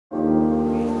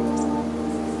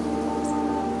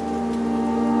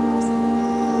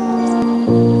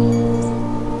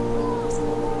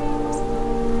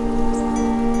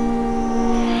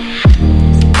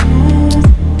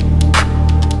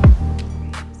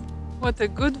What a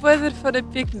good weather for a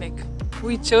picnic.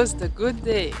 We chose the good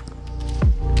day.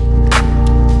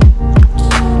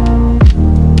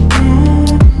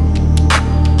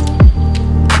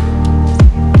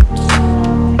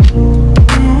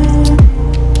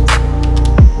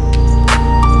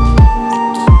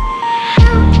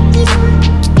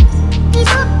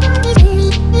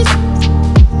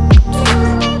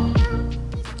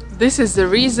 This is the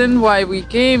reason why we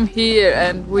came here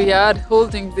and we are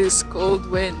holding this cold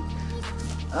wind.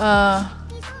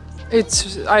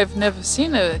 I've never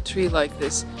seen a tree like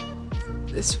this.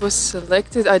 This was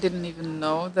selected. I didn't even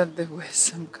know that there was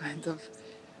some kind of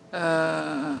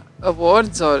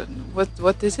awards or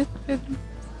what is it?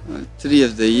 Tree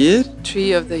of the year.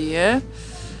 Tree of the year.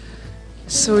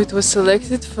 So it was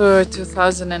selected for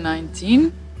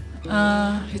 2019.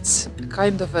 It's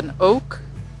kind of an oak.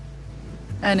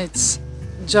 And it's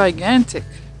gigantic,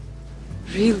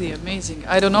 really amazing.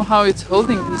 I don't know how it's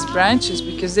holding these branches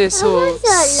because they're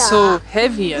so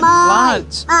heavy and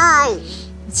large.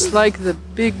 It's like the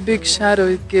big shadow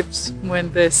it gives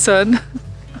when there's sun.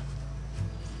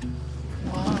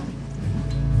 Wow.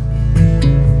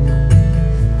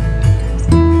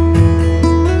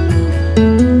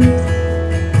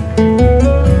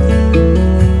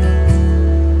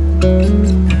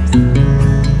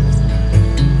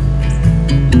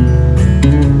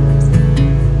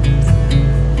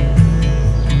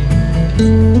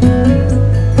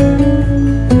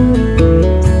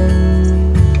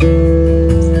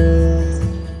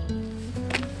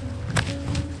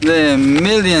 There are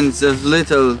millions of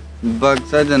little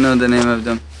bugs, I don't know the name of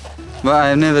them, but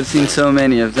I've never seen so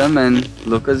many of them, and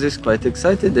Lucas is quite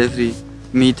excited. Every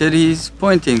meter he's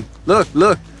pointing. Look,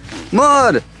 look,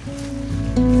 more!